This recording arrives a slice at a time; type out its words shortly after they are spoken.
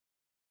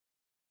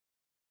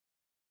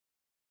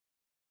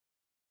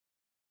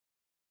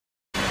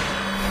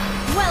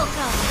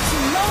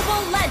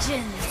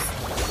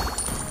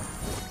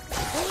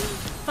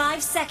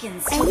5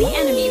 seconds till the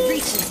enemy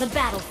reaches the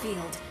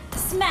battlefield.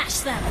 Smash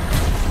them!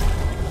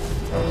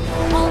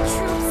 All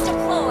troops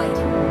deployed!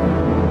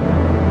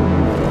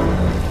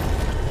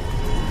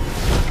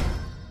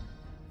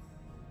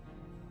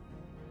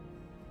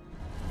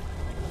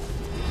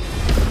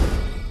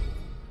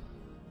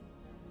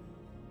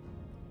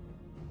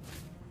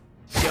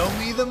 Show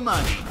me the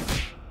money.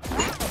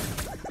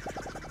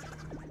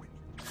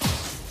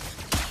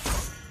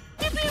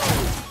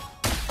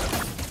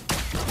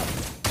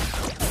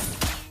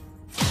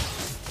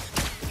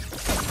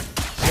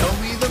 Show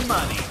me the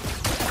money.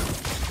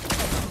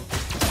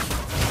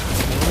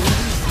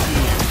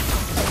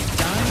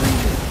 Diamond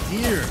is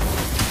dear.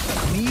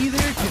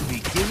 Neither can be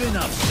given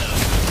up, though.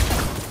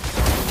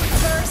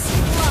 First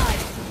blood!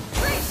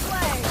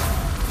 Replay!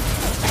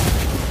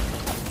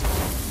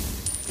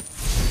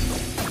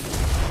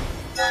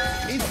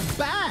 It's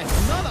back,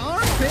 not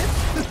armpits.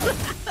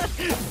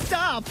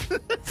 Stop.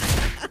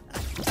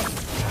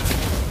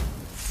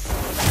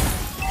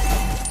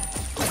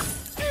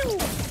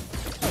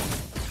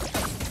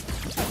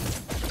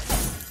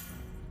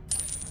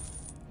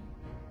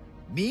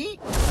 Me?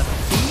 A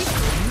thief?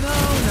 No.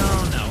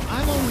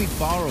 I'm only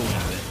borrowing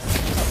this.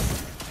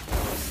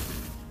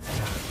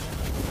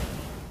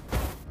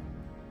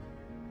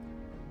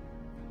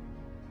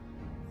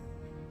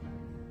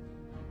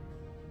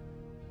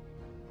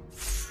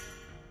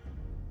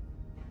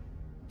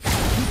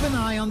 Keep an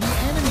eye on the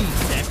enemy,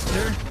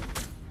 Dexter.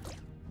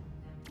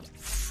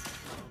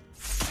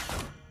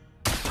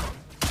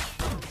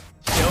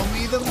 Show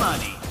me the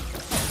money.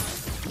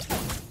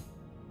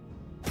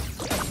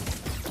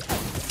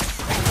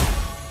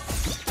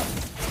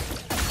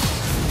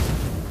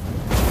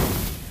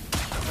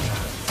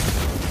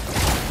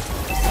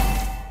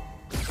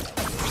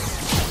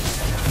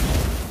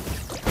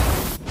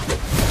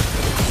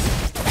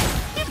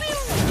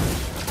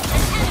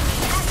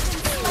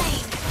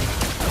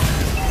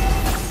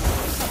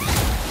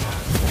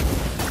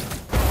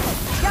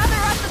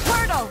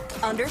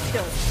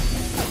 Understood.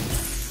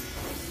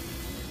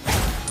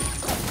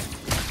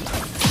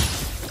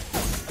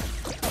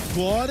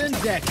 Claude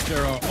and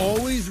Dexter are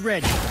always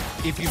ready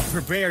if you've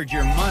prepared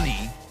your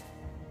money.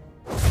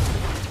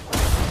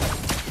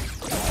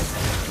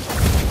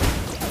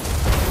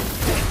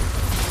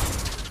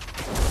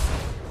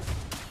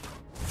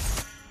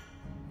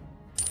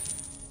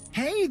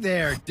 Hey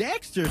there,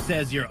 Dexter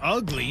says you're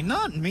ugly,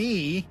 not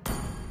me.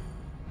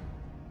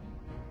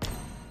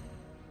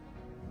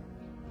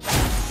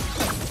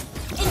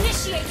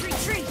 Initiate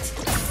retreat!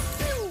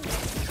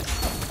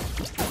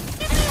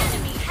 An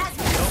enemy has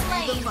been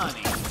slain! The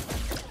money.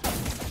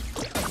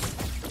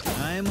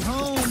 I'm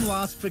home,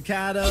 Los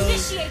Picados.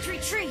 Initiate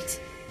retreat!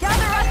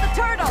 Gather up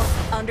the turtle!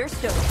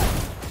 Understood.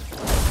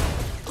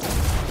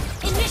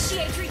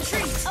 Initiate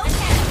retreat!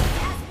 Okay!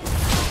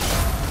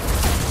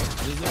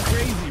 There's a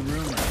crazy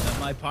rumor that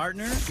my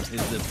partner is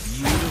a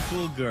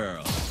beautiful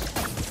girl.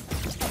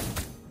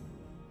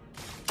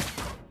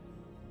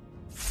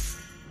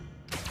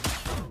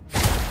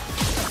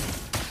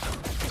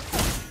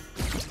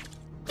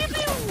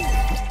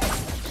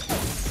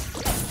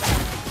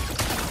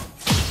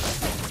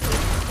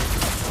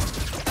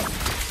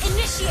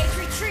 Initiate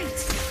retreat!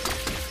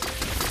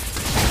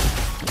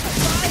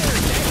 Fire,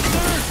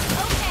 Dexter!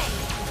 Okay!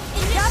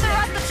 Gather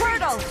up the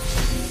turtle!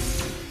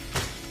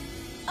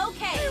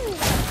 Okay!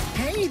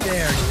 Hey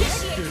there,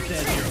 Dexter Initiate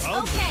says retreat. you're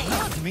ugly, Okay.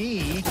 not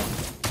me.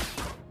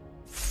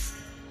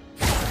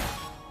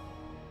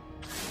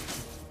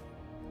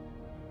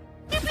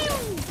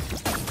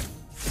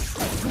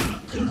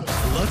 A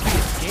lucky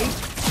escape?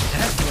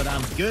 That's what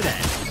I'm good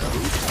at.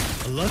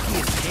 A lucky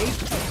escape?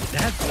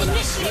 That's what I'm good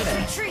Initiate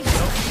at. retreat!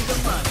 Show me the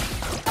money.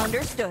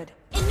 Understood.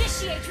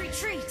 Initiate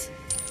retreat!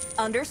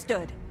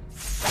 Understood.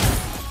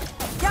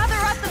 Gather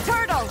up the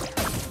turtle!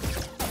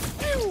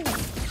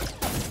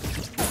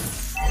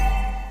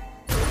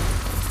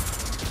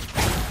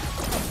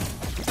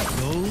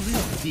 Gold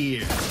is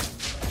dear.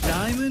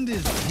 Diamond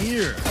is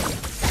dear.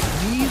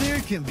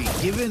 Neither can be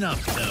given up,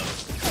 though.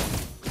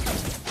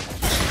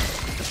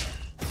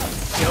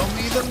 Show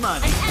me the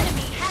money. An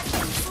enemy has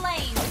been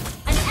slain!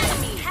 An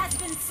enemy has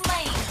been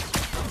slain!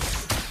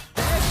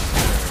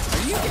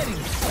 Are you getting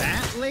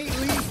fat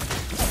lately?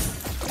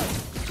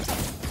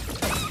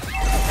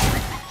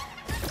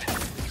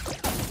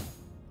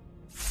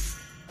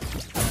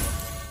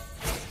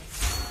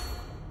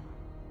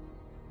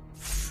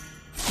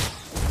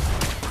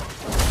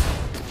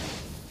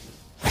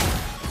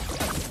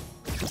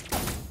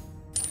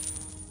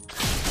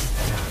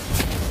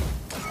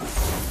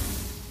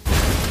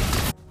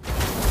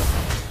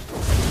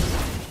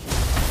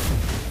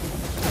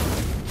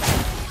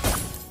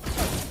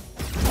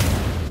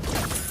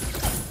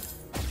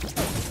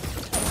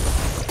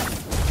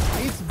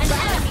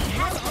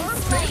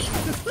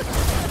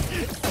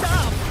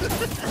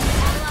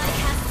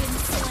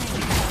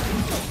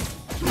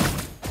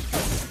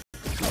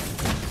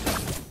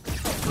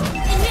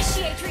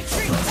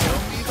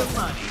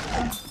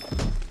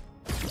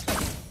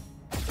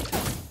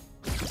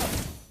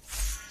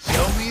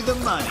 the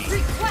money.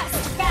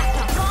 Request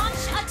backup on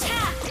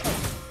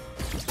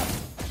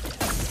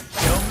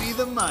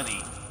the money.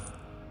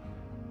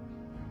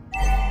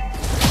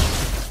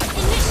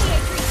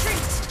 Initiate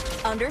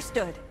retreat.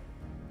 Understood.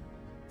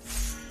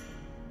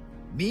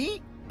 Me?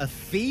 A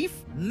thief?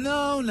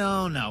 No,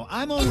 no, no.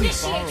 I'm only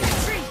Initiate borrowing.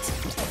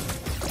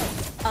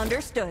 retreat.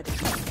 Understood.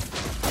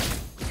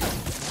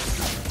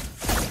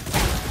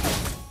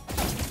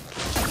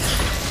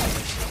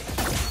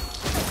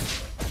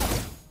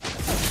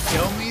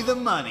 Show me the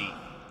money.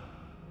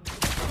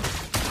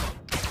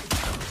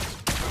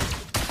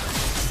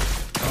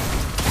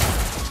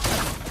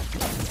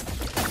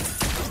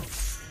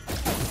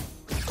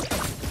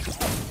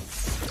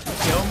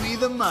 Show me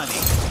the money.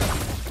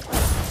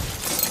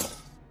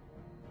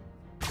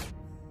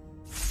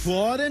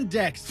 Claude and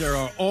Dexter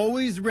are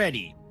always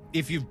ready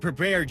if you've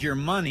prepared your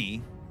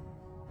money.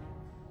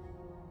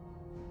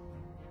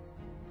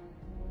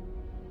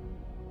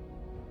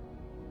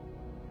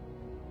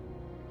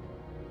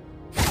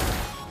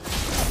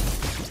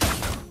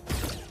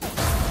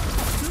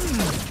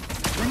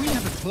 Let me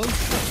have a close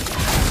look.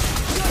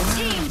 Your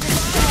team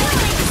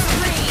destroyed.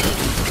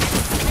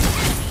 An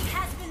enemy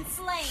has been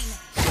slain.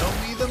 Show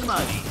me the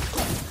money.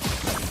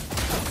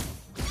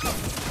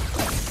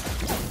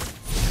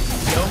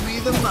 Show me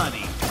the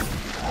money.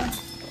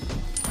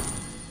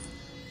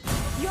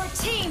 Your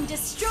team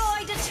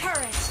destroyed a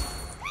turret.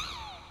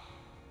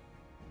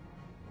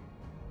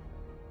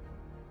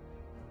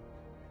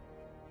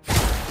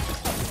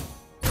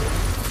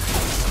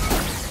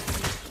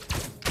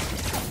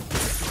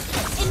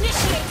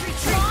 Initiate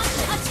retreat. Launch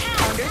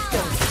attack.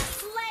 Understood.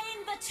 Slain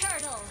the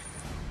turtle.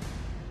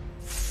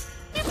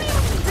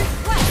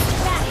 Request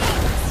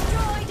backing.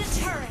 Destroyed a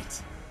turret.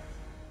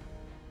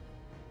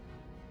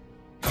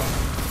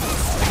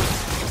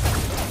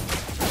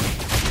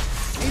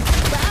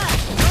 It's back,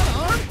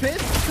 not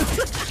armpits.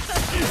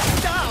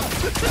 Stop.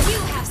 You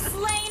have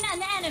slain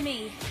an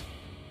enemy.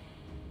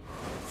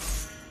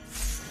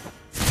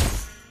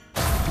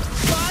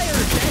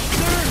 Fire,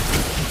 Dexter.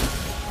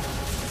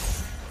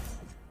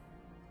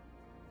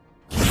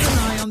 Keep an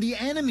eye on the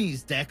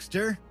enemies,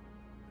 Dexter.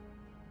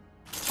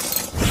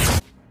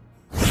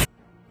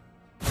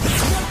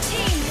 Your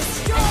team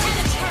destroyed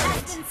a turret.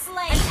 Has been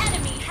slain. An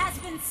enemy has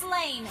been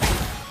slain.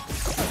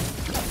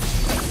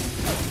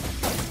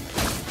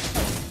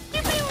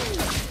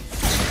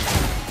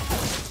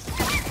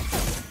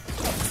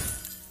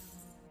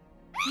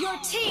 Your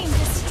team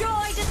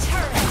destroyed a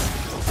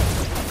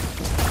turret.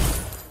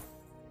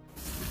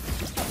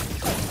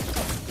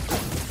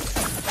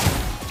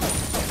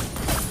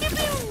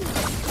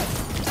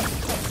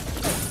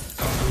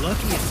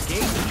 Lucky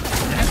escape.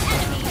 An That's what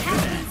enemy I'm has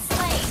good been at.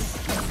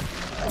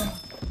 slain.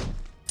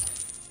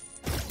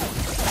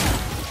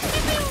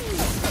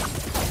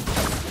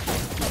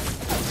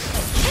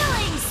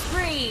 Killing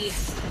spree.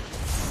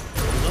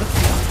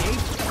 Lucky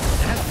escape.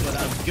 That's what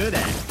I'm good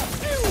at.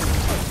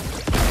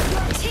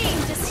 Your team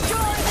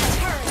destroyed a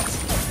turret.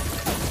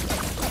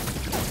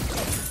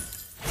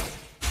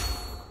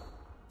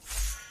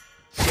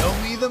 Show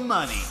me the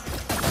money.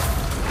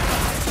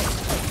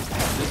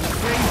 There's a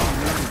crazy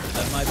rumor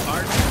that my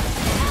partner.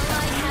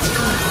 Ally has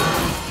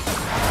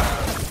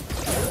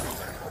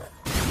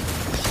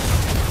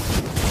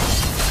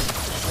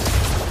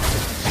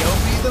Show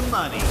me the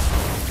money.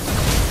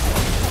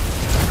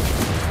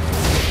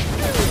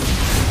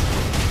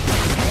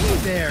 Hey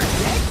there,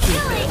 Dexter.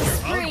 Killing You're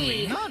spree.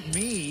 ugly, not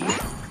me.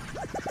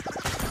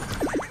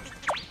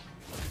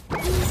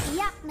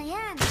 Iiyak na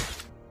yan.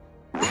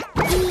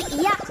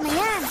 Iiyak na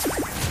yan.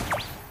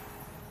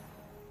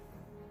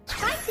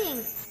 Fighting.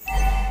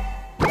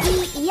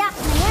 Iiyak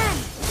na yan.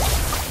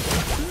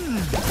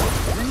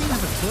 Let me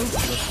have a close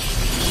look.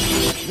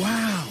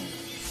 Wow,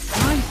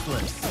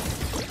 priceless.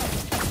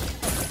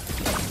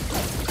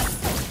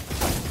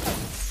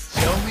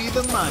 Show me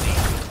the money.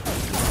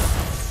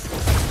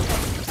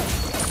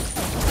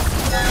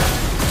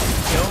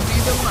 Show me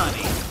the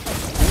money.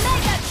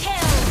 mega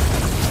kill.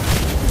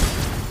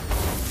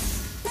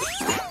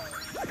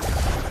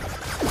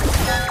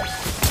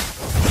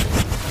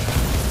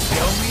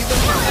 Show me the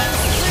money.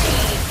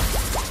 Spree.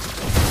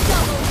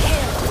 Double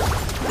kill.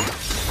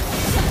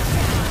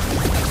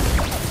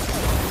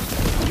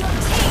 Your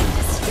team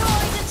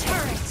destroyed a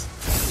turret.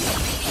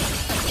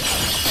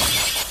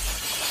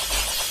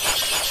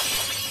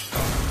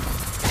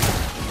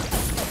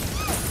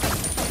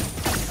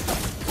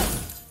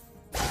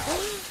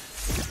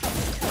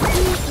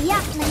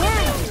 Iiyak na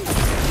yan.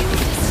 You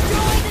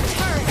destroyed a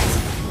turret.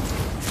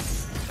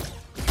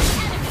 An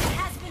enemy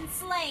has been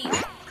slain.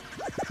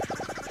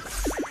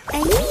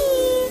 Ay.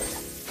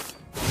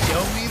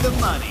 Show me the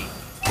money.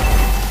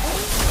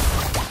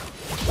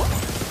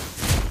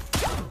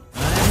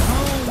 I'm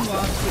home,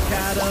 Los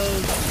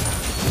Picados.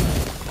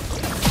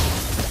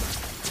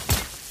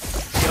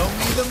 Show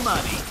me the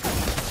money.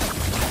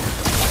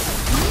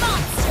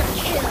 Monster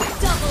kill.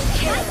 Double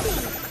kill.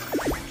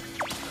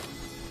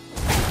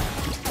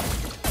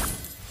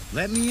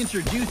 Let me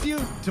introduce you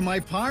to my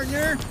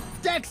partner,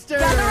 Dexter.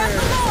 Gather up the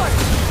Lord.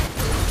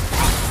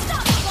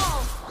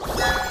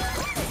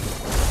 Unstoppable.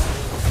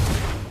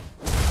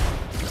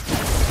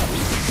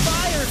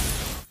 Fire!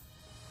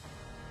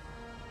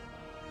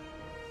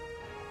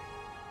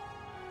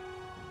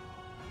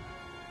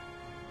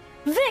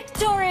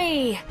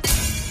 Victory!